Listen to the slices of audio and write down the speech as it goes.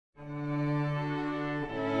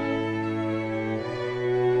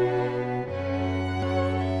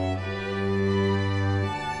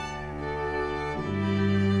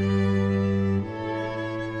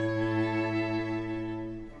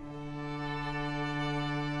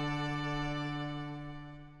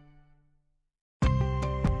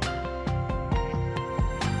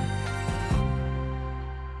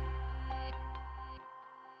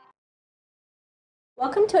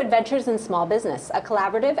Welcome to Adventures in Small Business, a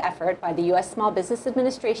collaborative effort by the U.S. Small Business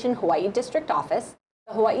Administration Hawaii District Office,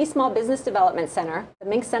 the Hawaii Small Business Development Center, the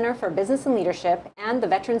Mink Center for Business and Leadership, and the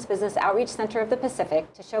Veterans Business Outreach Center of the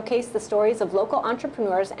Pacific to showcase the stories of local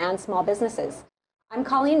entrepreneurs and small businesses. I'm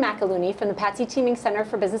Colleen McAluney from the Patsy T. Mink Center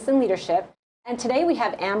for Business and Leadership, and today we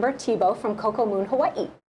have Amber Thibaut from Coco Moon, Hawaii.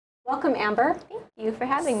 Welcome, Amber. Thank you for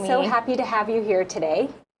having me. So happy to have you here today.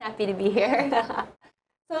 Happy to be here.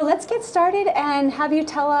 So let's get started and have you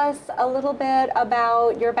tell us a little bit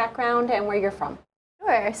about your background and where you're from.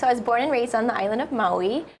 Sure. So I was born and raised on the island of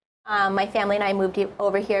Maui. My family and I moved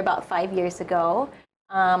over here about 5 years ago.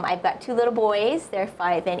 I've got two little boys. They're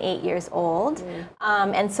 5 and 8 years old.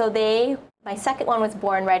 And so my second one was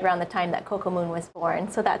born right around the time that Coco Moon was born.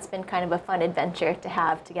 So that's been kind of a fun adventure to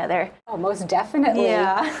have together. Oh, most definitely.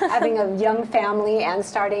 Yeah. Having a young family and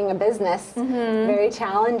starting a business, very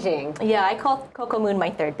challenging. Yeah, I call Coco Moon my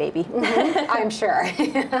third baby. I'm sure.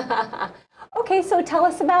 Okay, so tell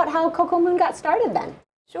us about how Coco Moon got started then.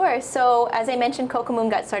 Sure. So as I mentioned, Coco Moon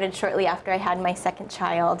got started shortly after I had my second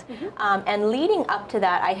child. And leading up to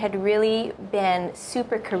that, I had really been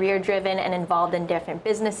super career-driven and involved in different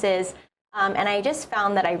businesses. And I just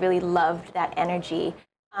found that I really loved that energy.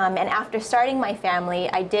 And after starting my family,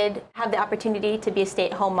 I did have the opportunity to be a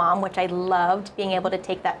stay-at-home mom, which I loved, being able to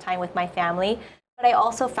take that time with my family. But I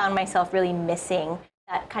also found myself really missing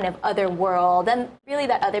that kind of other world and really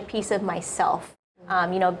that other piece of myself.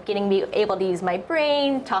 You know, being able to use my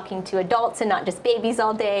brain, talking to adults and not just babies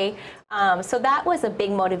all day. So that was a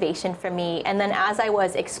big motivation for me. And then as I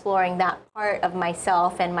was exploring that part of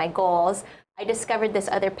myself and my goals, I discovered this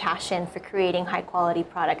other passion for creating high-quality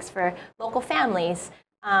products for local families.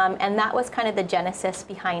 And that was kind of the genesis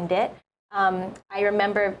behind it. I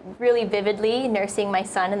remember really vividly nursing my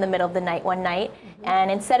son in the middle of the night one night.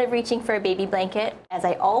 And instead of reaching for a baby blanket, as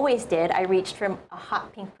I always did, I reached for a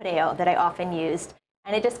hot pink pareo that I often used.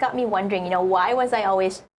 And it just got me wondering, you know, why was I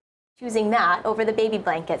always choosing that over the baby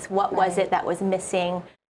blankets? What was it that was missing?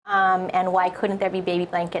 And why couldn't there be baby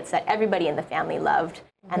blankets that everybody in the family loved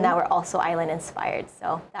and that were also island inspired?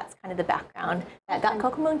 So that's kind of the background that got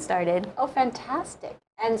Coco Moon started. Oh, fantastic.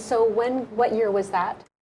 And so what year was that?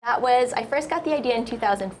 That was, I first got the idea in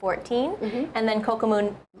 2014, and then Coco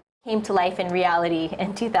Moon came to life in reality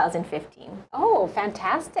in 2015. Oh,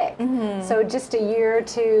 fantastic. So just a year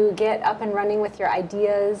to get up and running with your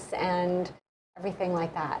ideas and everything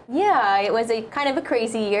like that. Yeah, it was a kind of a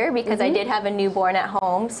crazy year because I did have a newborn at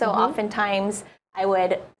home. So oftentimes I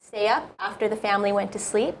would stay up after the family went to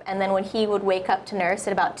sleep, and then when he would wake up to nurse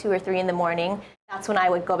at about 2 or 3 in the morning, that's when I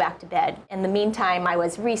would go back to bed. In the meantime, I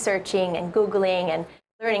was researching and Googling and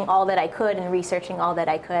learning all that I could and researching all that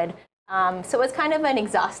I could. So it was kind of an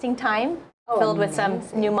exhausting time, filled with some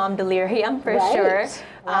new mom delirium for sure.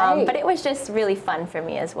 But it was just really fun for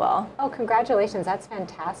me as well. Oh, congratulations. That's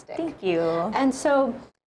fantastic. Thank you. And so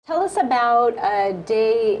tell us about a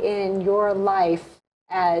day in your life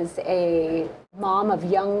as a mom of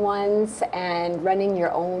young ones and running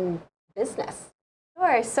your own business.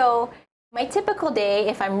 Sure. So my typical day,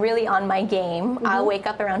 if I'm really on my game, I'll wake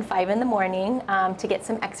up around 5 in the morning to get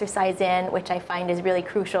some exercise in, which I find is really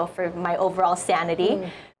crucial for my overall sanity.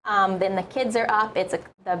 Then the kids are up. It's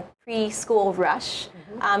the preschool rush.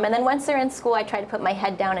 And then once they're in school, I try to put my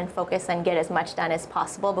head down and focus and get as much done as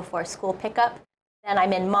possible before school pickup. Then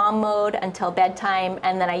I'm in mom mode until bedtime,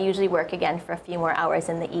 and then I usually work again for a few more hours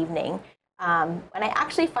in the evening. And I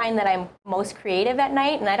actually find that I'm most creative at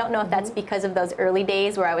night, and I don't know if that's because of those early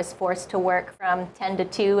days where I was forced to work from 10 to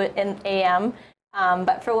 2 a.m.,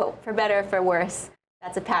 but for better or for worse,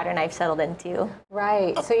 that's a pattern I've settled into.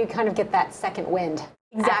 Right, so you kind of get that second wind.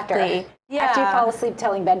 Exactly. After you fall asleep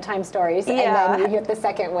telling bedtime stories, and then you get the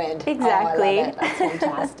second wind. Exactly. Oh, I love it. That's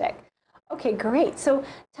fantastic. Okay, great. So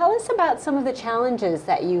tell us about some of the challenges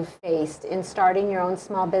that you've faced in starting your own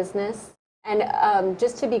small business. And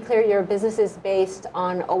just to be clear, your business is based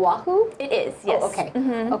on Oahu? It is, yes. Oh, okay.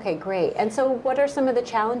 Okay, great. And so what are some of the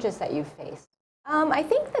challenges that you've faced? I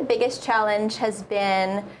think the biggest challenge has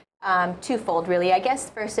been twofold, really. I guess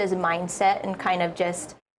first is mindset and kind of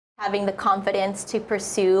just having the confidence to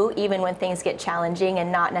pursue even when things get challenging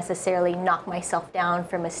and not necessarily knock myself down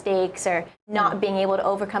for mistakes or not being able to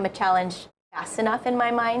overcome a challenge fast enough in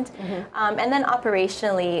my mind. And then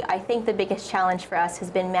operationally, I think the biggest challenge for us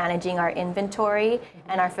has been managing our inventory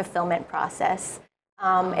and our fulfillment process.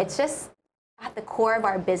 It's just at the core of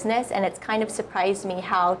our business, and it's kind of surprised me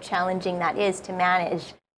how challenging that is to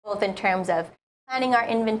manage, both in terms of planning our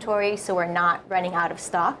inventory so we're not running out of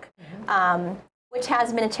stock, which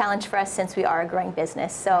has been a challenge for us since we are a growing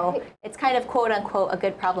business. So it's kind of quote unquote a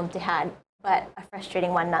good problem to have, but a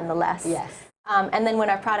frustrating one nonetheless. Yes. And then when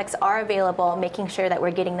our products are available, making sure that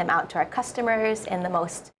we're getting them out to our customers in the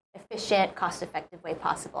most efficient, cost-effective way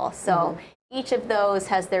possible. So each of those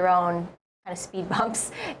has their own kind of speed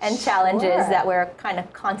bumps and challenges that we're kind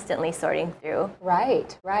of constantly sorting through.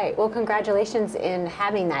 Right, right. Well, congratulations in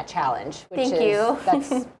having that challenge. Thank you.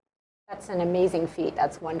 That's an amazing feat.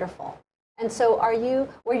 That's wonderful. And so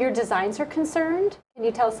where your designs are concerned, can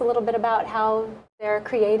you tell us a little bit about how they're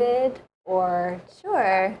created? Or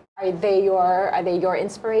sure. Are they your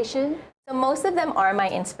inspiration? So most of them are my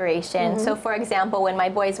inspiration. So for example, when my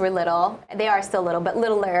boys were little, they are still little, but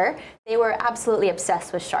littler, they were absolutely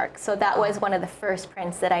obsessed with sharks. So that was one of the first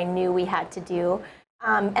prints that I knew we had to do.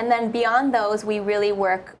 And then beyond those, we really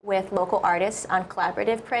work with local artists on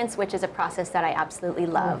collaborative prints, which is a process that I absolutely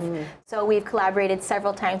love. So we've collaborated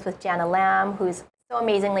several times with Jana Lamb, who's so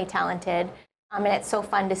amazingly talented. And it's so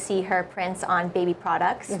fun to see her prints on baby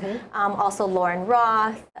products. Also Lauren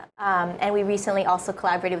Roth, and we recently also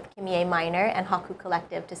collaborated with Kimie Minor and Haku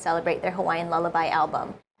Collective to celebrate their Hawaiian Lullaby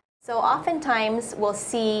album. So oftentimes we'll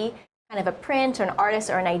see kind of a print or an artist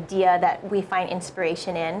or an idea that we find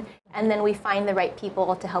inspiration in, and then we find the right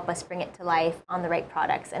people to help us bring it to life on the right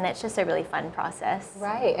products, and it's just a really fun process.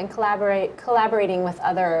 Right, and collaborating with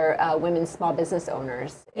other women small business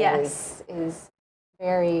owners is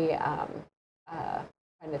very,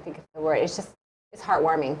 trying to think of the word, it's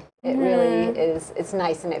heartwarming. It really is, it's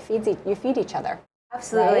nice, and you feed each other.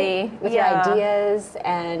 Absolutely. Right? With your ideas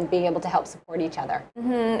and being able to help support each other.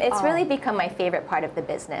 It's really become my favorite part of the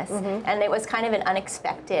business. And it was kind of an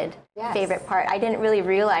unexpected favorite part. I didn't really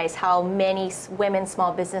realize how many women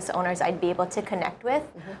small business owners I'd be able to connect with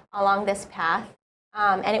along this path.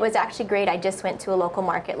 And it was actually great. I just went to a local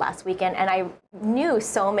market last weekend, and I knew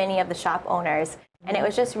so many of the shop owners. And it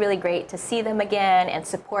was just really great to see them again and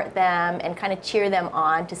support them and kind of cheer them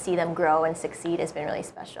on to see them grow and succeed has been really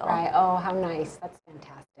special. Right. Oh, how nice. That's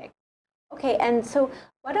fantastic. Okay, and so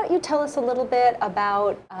why don't you tell us a little bit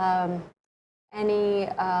about are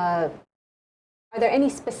there any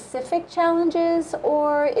specific challenges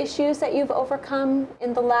or issues that you've overcome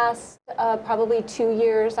in the last probably 2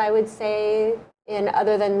 years, I would say,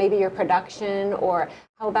 other than maybe your production, or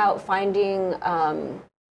how about finding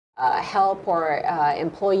help or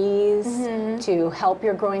employees to help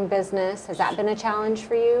your growing business? Has that been a challenge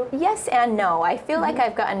for you? Yes and no. I feel like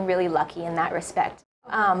I've gotten really lucky in that respect.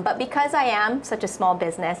 But because I am such a small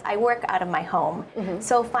business, I work out of my home.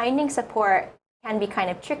 So finding support can be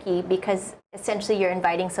kind of tricky because essentially you're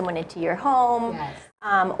inviting someone into your home,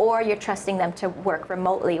 or you're trusting them to work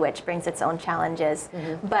remotely, which brings its own challenges.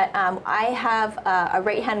 But I have a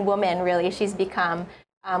right-hand woman, really, she's become,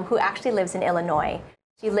 who actually lives in Illinois.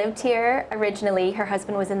 She lived here originally. Her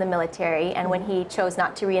husband was in the military, and when he chose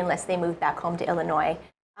not to re-enlist, they moved back home to Illinois.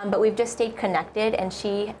 But we've just stayed connected, and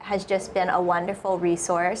she has just been a wonderful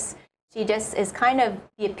resource. She just is kind of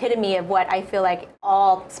the epitome of what I feel like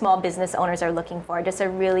all small business owners are looking for, just a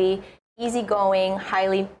really easygoing,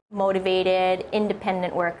 highly motivated,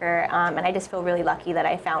 independent worker, and I just feel really lucky that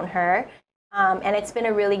I found her. And it's been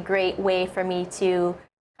a really great way for me to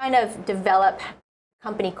kind of develop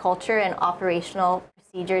company culture and operational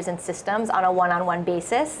procedures and systems on a one-on-one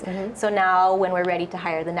basis. So now when we're ready to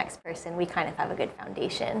hire the next person, we kind of have a good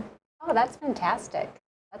foundation. Oh, that's fantastic.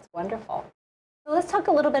 That's wonderful. So let's talk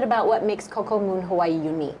a little bit about what makes Coco Moon Hawaii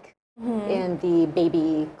unique in the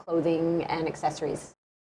baby clothing and accessories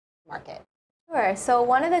market. Sure. So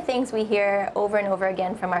one of the things we hear over and over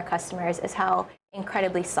again from our customers is how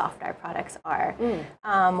incredibly soft our products are.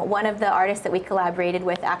 One of the artists that we collaborated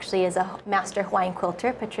with actually is a master Hawaiian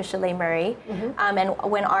quilter, Patricia Leigh Murray. And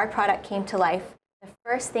when our product came to life, the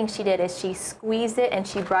first thing she did is she squeezed it and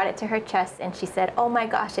she brought it to her chest and she said, "Oh my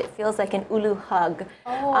gosh, it feels like an ulu hug."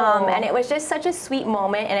 And it was just such a sweet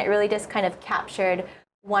moment, and it really just kind of captured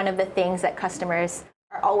one of the things that customers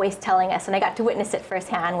are always telling us, and I got to witness it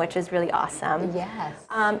firsthand, which is really awesome. Yes.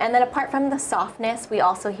 And then apart from the softness, we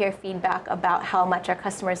also hear feedback about how much our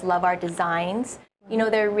customers love our designs. You know,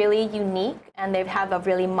 they're really unique, and they have a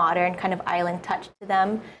really modern kind of island touch to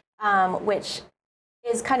them, which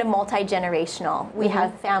is kind of multi-generational. We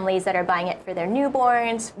have families that are buying it for their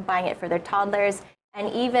newborns, buying it for their toddlers,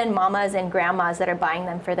 and even mamas and grandmas that are buying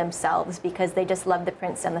them for themselves because they just love the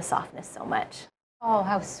prints and the softness so much. Oh,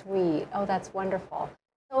 how sweet. Oh, that's wonderful.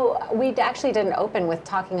 So we actually didn't open with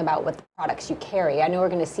talking about what the products you carry. I know we're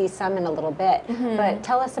going to see some in a little bit, but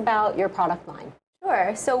tell us about your product line.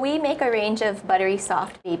 Sure. So we make a range of Buttery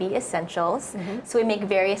Soft Baby Essentials. So we make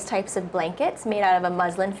various types of blankets made out of a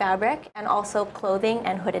muslin fabric, and also clothing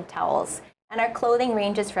and hooded towels. And our clothing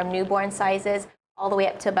ranges from newborn sizes all the way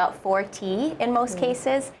up to about 4T in most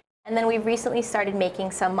cases. And then we've recently started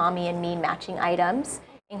making some mommy and me matching items,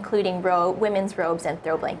 including women's robes and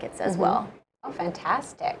throw blankets as well. Oh,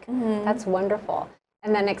 fantastic. That's wonderful.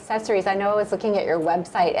 And then accessories. I know I was looking at your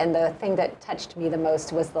website, and the thing that touched me the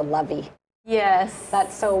most was the lovie. Yes.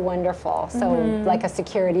 That's so wonderful. So like a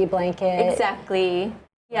security blanket. Exactly.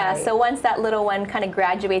 Yeah, so once that little one kind of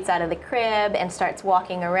graduates out of the crib and starts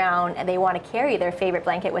walking around, and they want to carry their favorite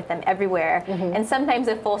blanket with them everywhere. And sometimes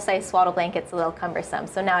a full-size swaddle blanket's a little cumbersome.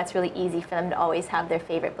 So now it's really easy for them to always have their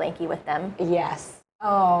favorite blankie with them. Yes.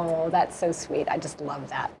 Oh, that's so sweet. I just love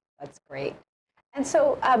that. That's great. And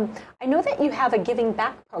so I know that you have a giving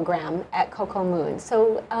back program at Coco Moon.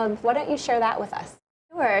 So why don't you share that with us?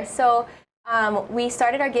 Sure. So we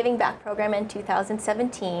started our giving back program in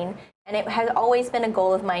 2017, and it has always been a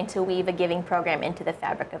goal of mine to weave a giving program into the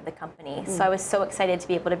fabric of the company. So I was so excited to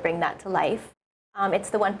be able to bring that to life. It's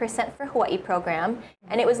the 1% for Hawaii program,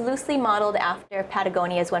 and it was loosely modeled after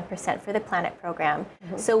Patagonia's 1% for the Planet program.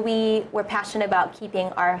 So we were passionate about keeping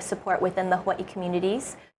our support within the Hawaii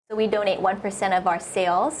communities. So we donate 1% of our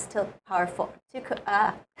sales to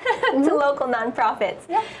to local nonprofits.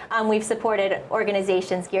 We've supported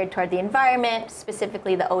organizations geared toward the environment,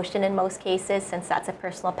 specifically the ocean in most cases, since that's a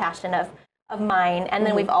personal passion of mine. And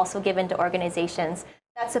then we've also given to organizations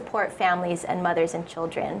that support families and mothers and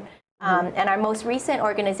children. And our most recent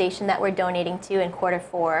organization that we're donating to in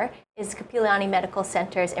Q4 is Kapilani Medical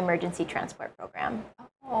Center's Emergency Transport Program.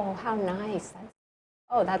 Oh, how nice.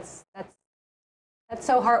 That's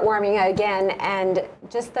so heartwarming again, and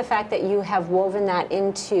just the fact that you have woven that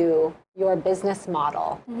into your business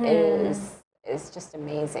model is just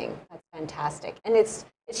amazing. That's fantastic, and it's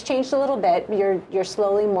changed a little bit. You're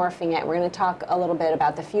slowly morphing it. We're going to talk a little bit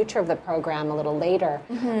about the future of the program a little later.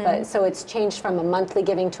 But so it's changed from a monthly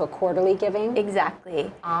giving to a quarterly giving. Exactly.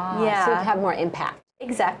 Yeah. So you have more impact.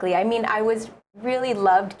 Exactly. I mean, I really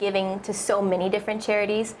loved giving to so many different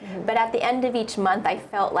charities, but at the end of each month, I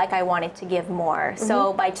felt like I wanted to give more.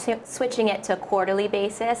 So by switching it to a quarterly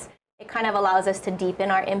basis, it kind of allows us to deepen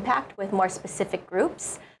our impact with more specific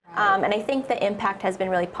groups. And I think the impact has been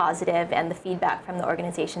really positive, and the feedback from the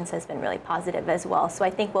organizations has been really positive as well. So I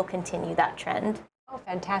think we'll continue that trend. Oh,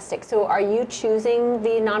 fantastic. So are you choosing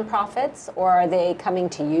the nonprofits, or are they coming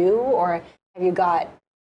to you, or have you got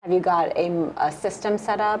a system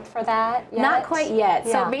set up for that yet? Not quite yet.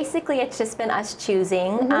 So basically it's just been us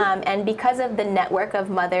choosing. And because of the network of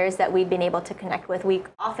mothers that we've been able to connect with, we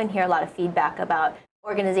often hear a lot of feedback about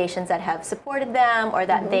organizations that have supported them, or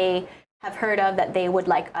that they have heard of that they would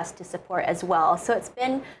like us to support as well. So it's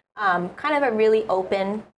been kind of a really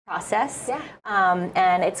open process.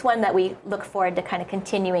 And it's one that we look forward to kind of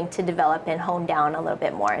continuing to develop and hone down a little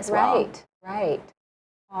bit more as well. Right.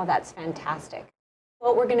 Oh, that's fantastic.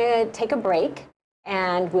 Well, we're going to take a break,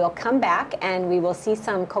 and we'll come back and we will see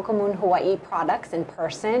some Coco Moon Hawaii products in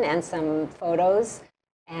person and some photos.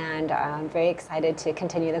 And I'm very excited to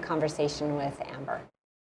continue the conversation with Amber.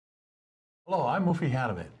 Hello, I'm Mufi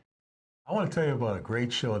Hanneman. I want to tell you about a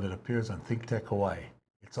great show that appears on ThinkTech Hawaii.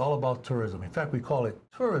 It's all about tourism. In fact, we call it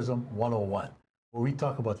Tourism 101, where we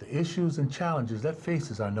talk about the issues and challenges that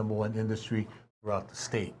faces our #1 industry throughout the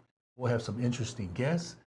state. We'll have some interesting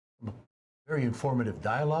guests, very informative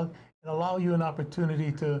dialogue, and allow you an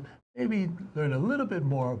opportunity to maybe learn a little bit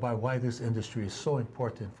more about why this industry is so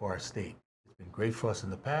important for our state. It's been great for us in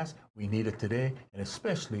the past, we need it today, and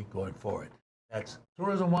especially going forward. That's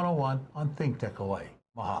Tourism 101 on ThinkTech Hawaii.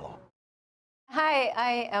 Mahalo. Hi,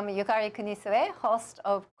 I am Yukari Kunisue, host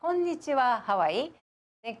of Konnichiwa Hawaii,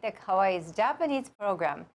 ThinkTech Hawaii's Japanese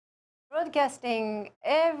program, broadcasting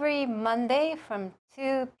every Monday from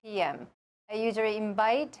 2 p.m. I usually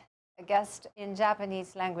invite a guest in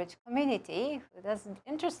Japanese language community who does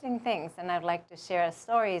interesting things, and I'd like to share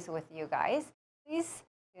stories with you guys. Please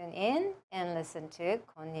tune in and listen to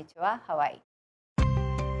Konnichiwa Hawaii.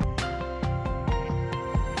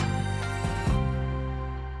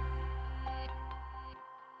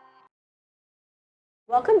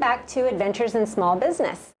 Welcome back to Adventures in Small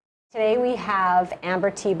Business. Today we have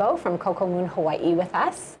Amber Thibaut from Coco Moon Hawaii with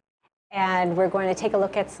us. And we're going to take a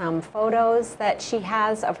look at some photos that she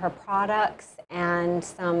has of her products and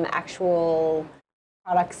some actual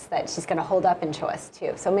products that she's going to hold up and show us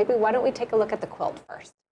too. So maybe why don't we take a look at the quilt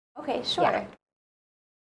first? Okay, sure.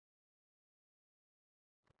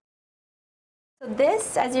 So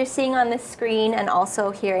this, as you're seeing on the screen and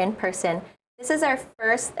also here in person, this is our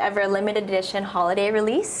first ever limited edition holiday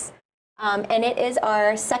release. And it is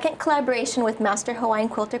our second collaboration with Master Hawaiian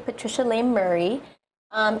quilter Patricia Lame Murray.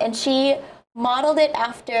 And she modeled it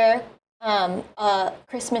after a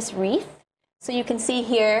Christmas wreath. So you can see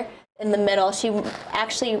here in the middle, she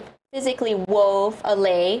actually physically wove a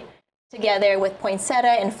lei together with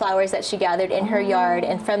poinsettia and flowers that she gathered in her yard.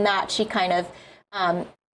 And from that, she kind of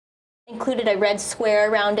included a red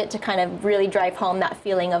square around it to kind of really drive home that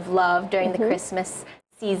feeling of love during the Christmas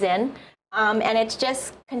season. And it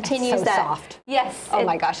just continues it's so soft. Yes. Oh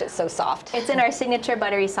my gosh, it's so soft. It's in our signature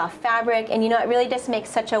buttery soft fabric. And you know, it really just makes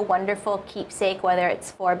such a wonderful keepsake, whether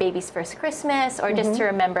it's for baby's first Christmas or just to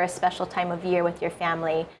remember a special time of year with your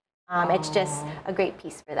family. It's just a great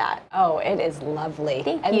piece for that. Oh, it is lovely.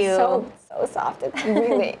 Thank and you. So soft. It's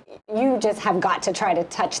really, you just have got to try to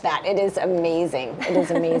touch that. It is amazing. It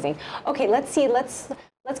is amazing. Okay, let's see. Let's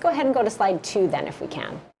go ahead and go to slide 2 then, if we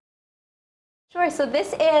can. Sure. So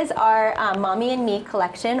this is our Mommy and Me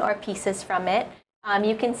collection, or pieces from it.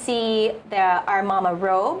 You can see our mama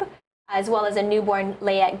robe, as well as a newborn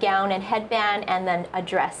layette gown and headband, and then a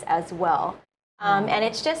dress as well. And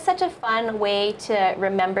it's just such a fun way to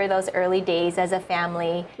remember those early days as a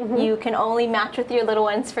family. You can only match with your little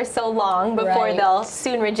ones for so long before they'll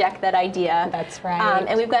soon reject that idea. That's right.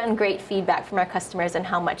 And we've gotten great feedback from our customers on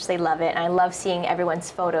how much they love it. And I love seeing everyone's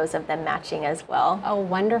photos of them matching as well. Oh,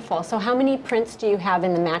 wonderful. So how many prints do you have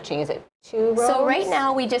in the matching? Is it 2 robes? So right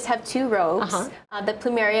now we just have 2 robes, the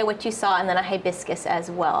plumeria, which you saw, and then a hibiscus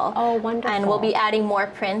as well. Oh, wonderful. And we'll be adding more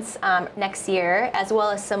prints next year, as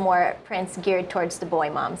well as some more prints geared towards the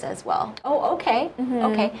boy moms as well. Oh, okay.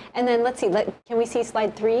 Okay. And then let's see, can we see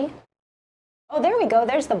slide 3? Oh, there we go.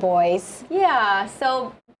 There's the boys. Yeah.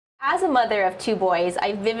 So as a mother of 2 boys,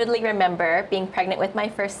 I vividly remember being pregnant with my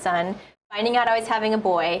first son, finding out I was having a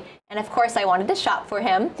boy, and of course I wanted to shop for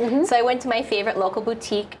him. So I went to my favorite local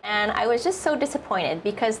boutique, and I was just so disappointed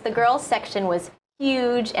because the girls section was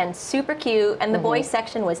huge and super cute, and the boys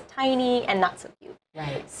section was tiny and not so cute.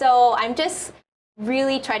 Right. So I'm just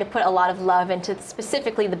really trying to put a lot of love into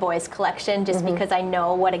specifically the boys collection, just because I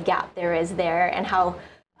know what a gap there is there and how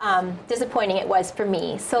disappointing it was for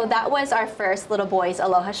me. So that was our first little boy's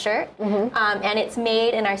aloha shirt, and it's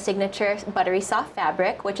made in our signature buttery soft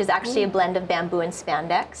fabric, which is actually a blend of bamboo and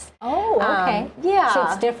spandex. Oh, okay. Yeah. So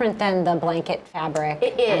it's different than the blanket fabric.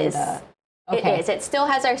 It is. Okay. It is. It still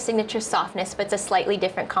has our signature softness, but it's a slightly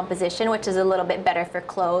different composition, which is a little bit better for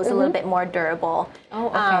clothes, a little bit more durable. Oh,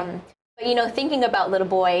 okay. But you know, thinking about little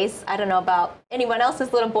boys, I don't know about anyone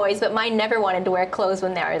else's little boys, but mine never wanted to wear clothes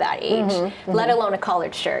when they were that age, let alone a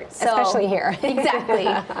collared shirt. So, especially here. Exactly,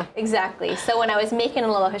 exactly. So when I was making an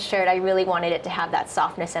aloha shirt, I really wanted it to have that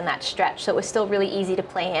softness and that stretch. So it was still really easy to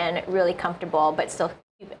play in, really comfortable, but still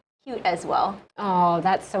cute as well. Oh,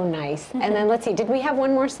 that's so nice. And then let's see, did we have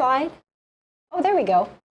one more slide? Oh, there we go.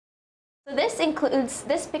 So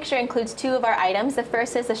this picture includes 2 of our items. The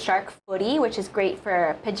first is a shark footie, which is great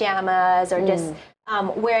for pajamas or just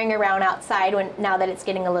wearing around outside now that it's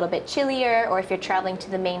getting a little bit chillier, or if you're traveling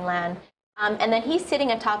to the mainland. And then he's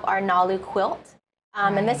sitting atop our nalu quilt.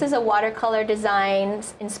 And this is a watercolor design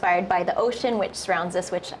inspired by the ocean, which surrounds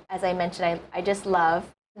us, which, as I mentioned, I just love.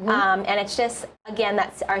 And it's just, again,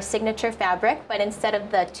 that's our signature fabric, but instead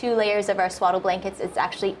of the 2 layers of our swaddle blankets, it's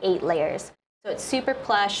actually 8 layers. So it's super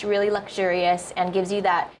plush, really luxurious, and gives you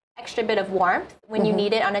that extra bit of warmth when you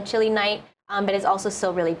need it on a chilly night, but it's also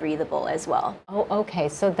still really breathable as well. Oh, okay.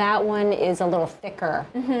 So that one is a little thicker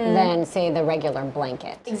than, say, the regular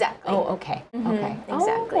blanket. Exactly. Oh, okay. Okay.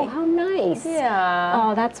 Exactly. Oh, how nice. Yeah.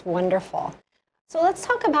 Oh, that's wonderful. So let's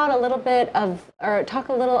talk about talk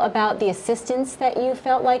a little about the assistance that you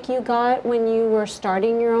felt like you got when you were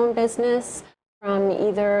starting your own business from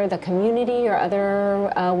either the community or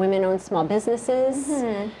other women-owned small businesses.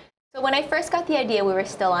 So when I first got the idea, we were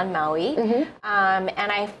still on Maui, and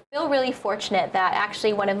I feel really fortunate that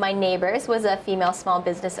actually one of my neighbors was a female small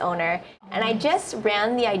business owner, and I just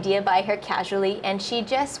ran the idea by her casually, and she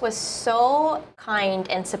just was so kind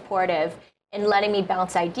and supportive in letting me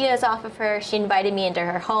bounce ideas off of her. She invited me into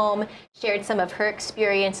her home, shared some of her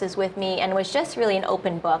experiences with me, and was just really an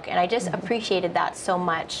open book, and I just appreciated that so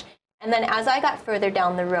much. And then as I got further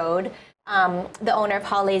down the road, the owner of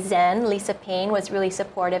Hale Zen, Lisa Payne, was really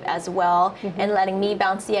supportive as well, and letting me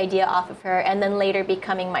bounce the idea off of her, and then later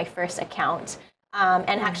becoming my first account, and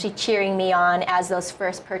actually cheering me on as those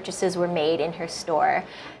first purchases were made in her store.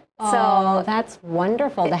 So that's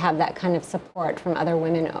wonderful to have that kind of support from other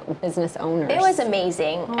women business owners. It was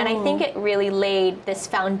amazing, and I think it really laid this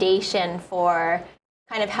foundation for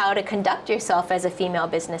kind of how to conduct yourself as a female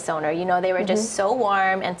business owner. You know, they were just so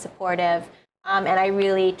warm and supportive, and I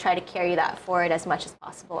really try to carry that forward as much as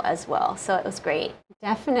possible as well. So it was great.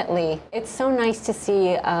 Definitely. It's so nice to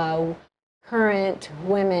see current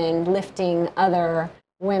women lifting other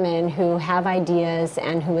women who have ideas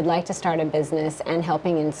and who would like to start a business and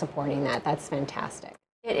helping and supporting that. That's fantastic.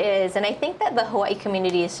 It is, and I think that the Hawaii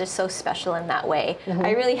community is just so special in that way.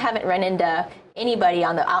 I really haven't run into anybody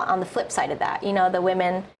on the flip side of that. You know, the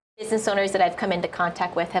women business owners that I've come into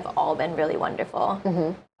contact with have all been really wonderful.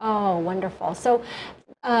 Oh, wonderful. So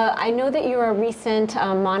I know that you're a recent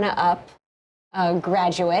Mana Up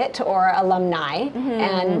graduate or alumni,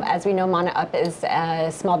 and as we know, Mana Up is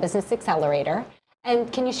a small business accelerator.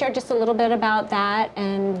 And can you share just a little bit about that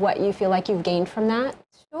and what you feel like you've gained from that?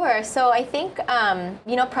 Sure. So I think,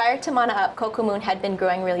 you know, prior to Mana Up, Coco Moon had been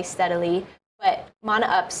growing really steadily, but Mana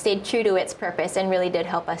Up stayed true to its purpose and really did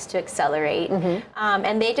help us to accelerate.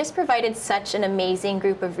 And they just provided such an amazing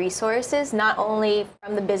group of resources, not only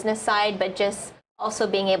from the business side, but just also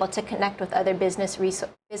being able to connect with other business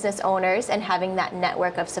owners and having that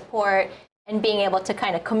network of support and being able to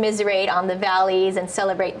kind of commiserate on the valleys and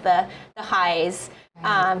celebrate the highs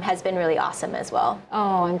has been really awesome as well.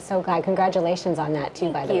 Oh, I'm so glad. Congratulations on that too,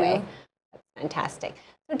 by the way. That's fantastic.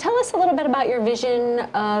 So tell us a little bit about your vision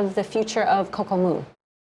of the future of Coco Moon.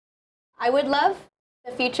 I would love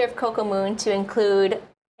the future of Coco Moon to include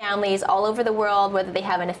families all over the world, whether they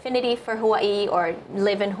have an affinity for Hawaii or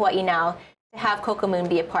live in Hawaii now, to have Coco Moon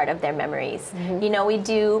be a part of their memories. You know, we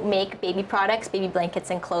do make baby products, baby blankets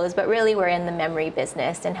and clothes, but really we're in the memory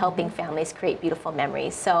business and helping families create beautiful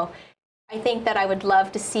memories. So I think that I would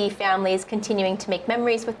love to see families continuing to make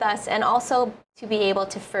memories with us and also to be able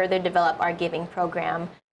to further develop our giving program.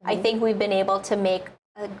 I think we've been able to make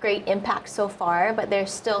a great impact so far, but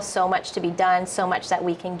there's still so much to be done, so much that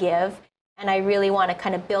we can give. And I really want to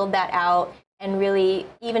kind of build that out and really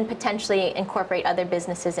even potentially incorporate other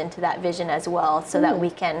businesses into that vision as well so that we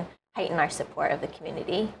can heighten our support of the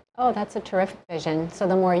community. Oh, that's a terrific vision. So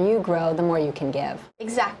the more you grow, the more you can give.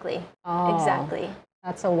 Exactly. Oh, exactly.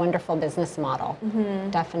 That's a wonderful business model.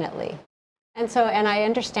 Definitely. And I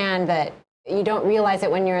understand that you don't realize it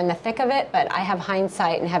when you're in the thick of it, but I have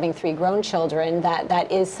hindsight in having 3 grown children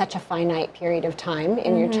that is such a finite period of time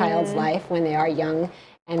in your child's life when they are young,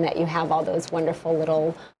 and that you have all those wonderful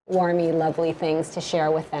little warmy, lovely things to share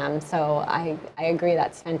with them. So I agree,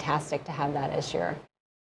 that's fantastic to have that as your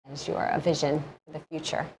vision for the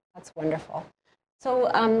future. That's wonderful.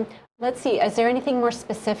 So let's see, is there anything more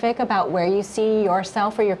specific about where you see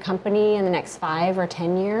yourself or your company in the next 5 or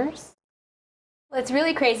 10 years? Well, it's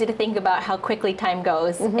really crazy to think about how quickly time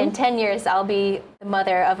goes. In 10 years, I'll be the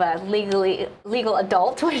mother of a legal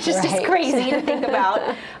adult, which is just crazy to think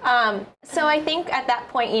about. So I think at that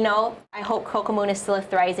point, you know, I hope Coco Moon is still a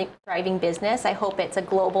thriving business. I hope it's a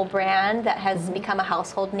global brand that has become a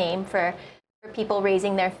household name for people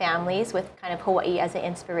raising their families with kind of Hawaii as an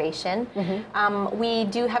inspiration. We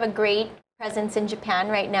do have a great presence in Japan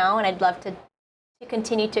right now, and I'd love to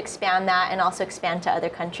continue to expand that and also expand to other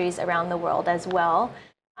countries around the world as well.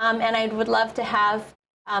 And I would love to have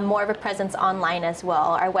more of a presence online as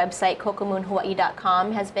well. Our website,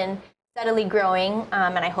 cocomoonhawaii.com, has been steadily growing,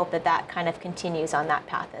 and I hope that that kind of continues on that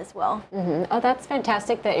path as well. Oh, that's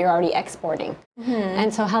fantastic that you're already exporting.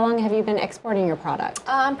 And so how long have you been exporting your product?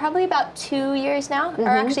 Probably about 2 years now, or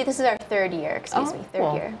actually this is our 3rd year, excuse me,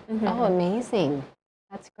 third year. Oh, amazing.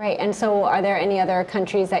 That's great. And so are there any other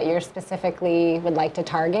countries that you're specifically would like to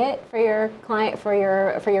target for your client, for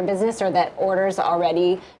your business, or that orders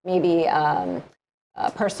already maybe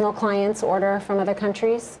personal clients order from other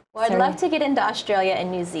countries? Well, I'd love to get into Australia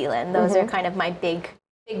and New Zealand. Those are kind of my big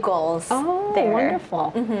goals. Oh, there.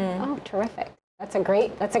 Wonderful. Oh, terrific. That's a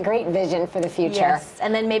great vision for the future. Yes,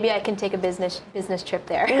 and then maybe I can take a business trip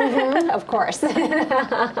there. Of course.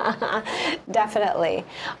 Definitely.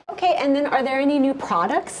 Okay, and then are there any new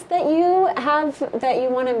products that you have that you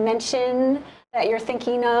want to mention that you're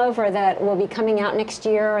thinking of or that will be coming out next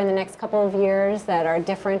year or in the next couple of years that are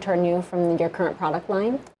different or new from your current product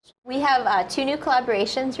line? We have 2 new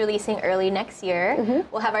collaborations releasing early next year.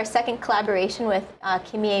 We'll have our 2nd collaboration with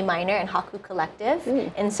Kimie Minor and Haku Collective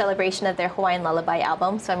in celebration of their Hawaiian Lullaby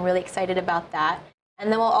album, so I'm really excited about that. And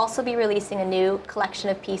then we'll also be releasing a new collection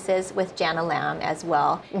of pieces with Jana Lam as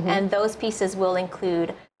well. And those pieces will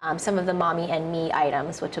include some of the Mommy and Me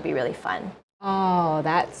items, which will be really fun. Oh,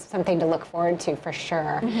 that's something to look forward to for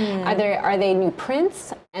sure. Are they new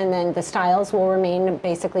prints and then the styles will remain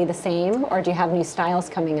basically the same, or do you have new styles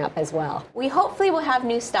coming up as well? We hopefully will have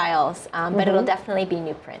new styles, but it'll definitely be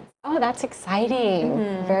new prints. Oh, that's exciting.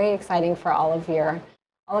 Very exciting for all of your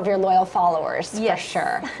loyal followers, for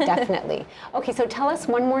sure. Definitely. Okay, so tell us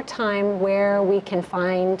one more time where we can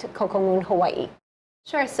find Coco Moon Hawaii.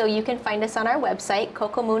 Sure. So you can find us on our website,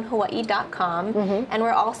 cocomoonhawaii.com. And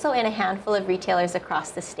we're also in a handful of retailers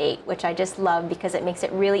across the state, which I just love because it makes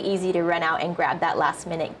it really easy to run out and grab that last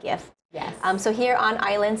minute gift. Yes. So here on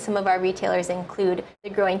island, some of our retailers include The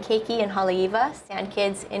Growing Keiki in Haleiwa, Sand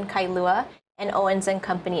Kids in Kailua, and Owens &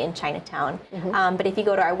 Company in Chinatown. But if you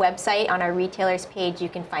go to our website, on our retailers page, you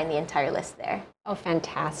can find the entire list there. Oh,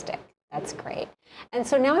 fantastic. That's great. And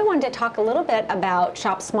so now I wanted to talk a little bit about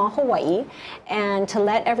Shop Small Hawaii and to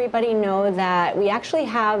let everybody know that we actually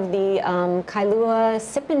have the Kailua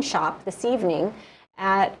Sip and Shop this evening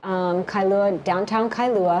at Kailua, downtown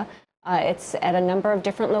Kailua. It's at a number of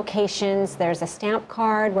different locations. There's a stamp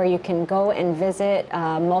card where you can go and visit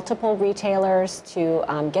multiple retailers to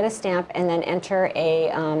get a stamp and then enter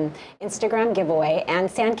a Instagram giveaway.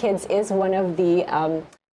 And Sand Kids is one of the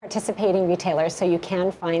participating retailers, so you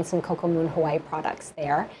can find some Coco Moon Hawaii products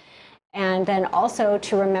there. And then also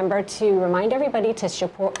to remember to remind everybody to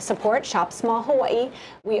support Shop Small Hawaii.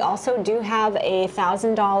 We also do have a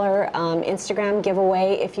 $1,000 Instagram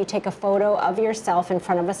giveaway if you take a photo of yourself in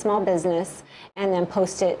front of a small business and then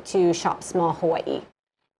post it to Shop Small Hawaii.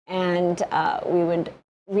 And we would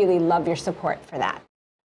really love your support for that.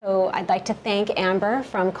 So I'd like to thank Amber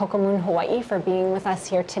from Coco Moon Hawaii for being with us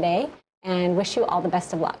here today and wish you all the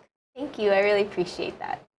best of luck. Thank you. I really appreciate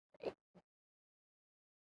that.